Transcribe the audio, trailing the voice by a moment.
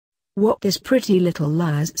What this Pretty Little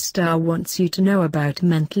Liars star wants you to know about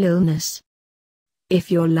mental illness. If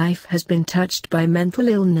your life has been touched by mental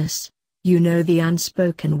illness, you know the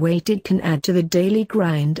unspoken weight it can add to the daily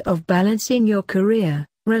grind of balancing your career,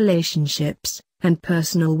 relationships, and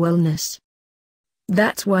personal wellness.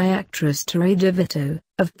 That's why actress Terry DeVito,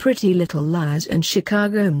 of Pretty Little Liars and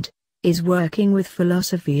Chicago, is working with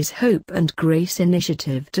Philosophy's Hope and Grace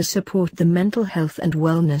initiative to support the mental health and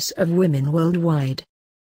wellness of women worldwide.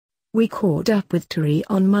 We caught up with Terry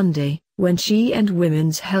on Monday, when she and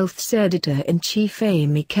Women's Health's editor-in-chief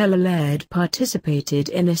Amy Keller Laird participated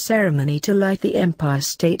in a ceremony to light the Empire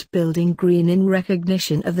State Building green in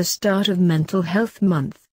recognition of the start of Mental Health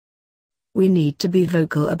Month. We need to be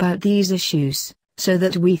vocal about these issues, so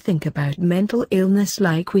that we think about mental illness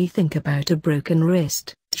like we think about a broken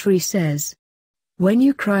wrist, Terry says. When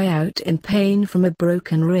you cry out in pain from a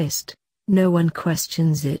broken wrist, no one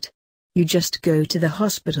questions it. You just go to the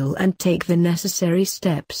hospital and take the necessary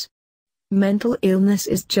steps. Mental illness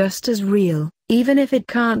is just as real, even if it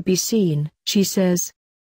can't be seen, she says.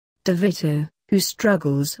 DeVito, who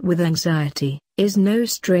struggles with anxiety, is no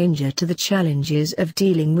stranger to the challenges of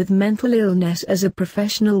dealing with mental illness as a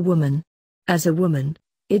professional woman. As a woman,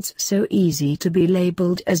 it's so easy to be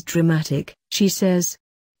labeled as dramatic, she says.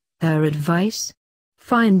 Her advice?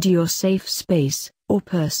 Find your safe space, or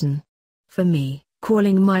person. For me,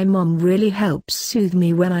 calling my mom really helps soothe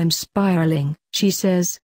me when I'm spiraling, she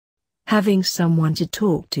says. Having someone to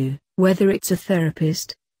talk to, whether it's a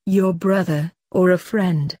therapist, your brother, or a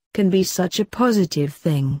friend, can be such a positive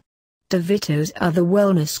thing. DeVito's other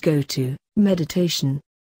wellness go-to, meditation.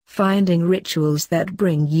 Finding rituals that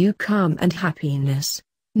bring you calm and happiness,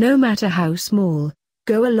 no matter how small,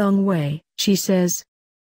 go a long way, she says.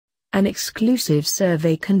 An exclusive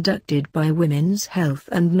survey conducted by Women's Health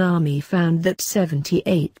and NAMI found that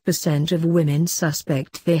 78% of women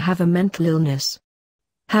suspect they have a mental illness.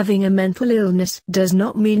 Having a mental illness does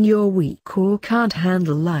not mean you're weak or can't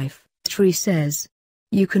handle life, Terry says.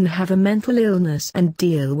 You can have a mental illness and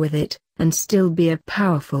deal with it, and still be a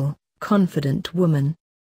powerful, confident woman.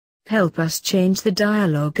 Help us change the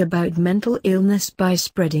dialogue about mental illness by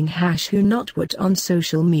spreading #WhoNotWhat on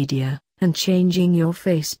social media, and changing your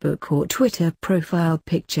Facebook or Twitter profile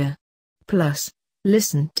picture. Plus,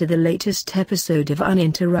 listen to the latest episode of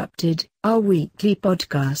Uninterrupted, our weekly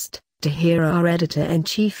podcast, to hear our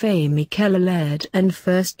editor-in-chief Amy Keller Laird and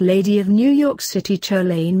First Lady of New York City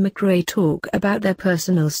Chirlane McRae talk about their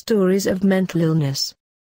personal stories of mental illness.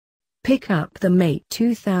 Pick up the May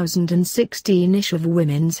 2016 issue of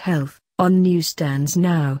Women's Health, on newsstands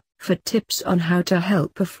now, for tips on how to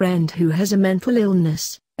help a friend who has a mental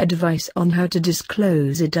illness, advice on how to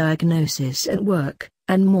disclose a diagnosis at work,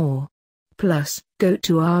 and more. Plus, go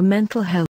to our mental health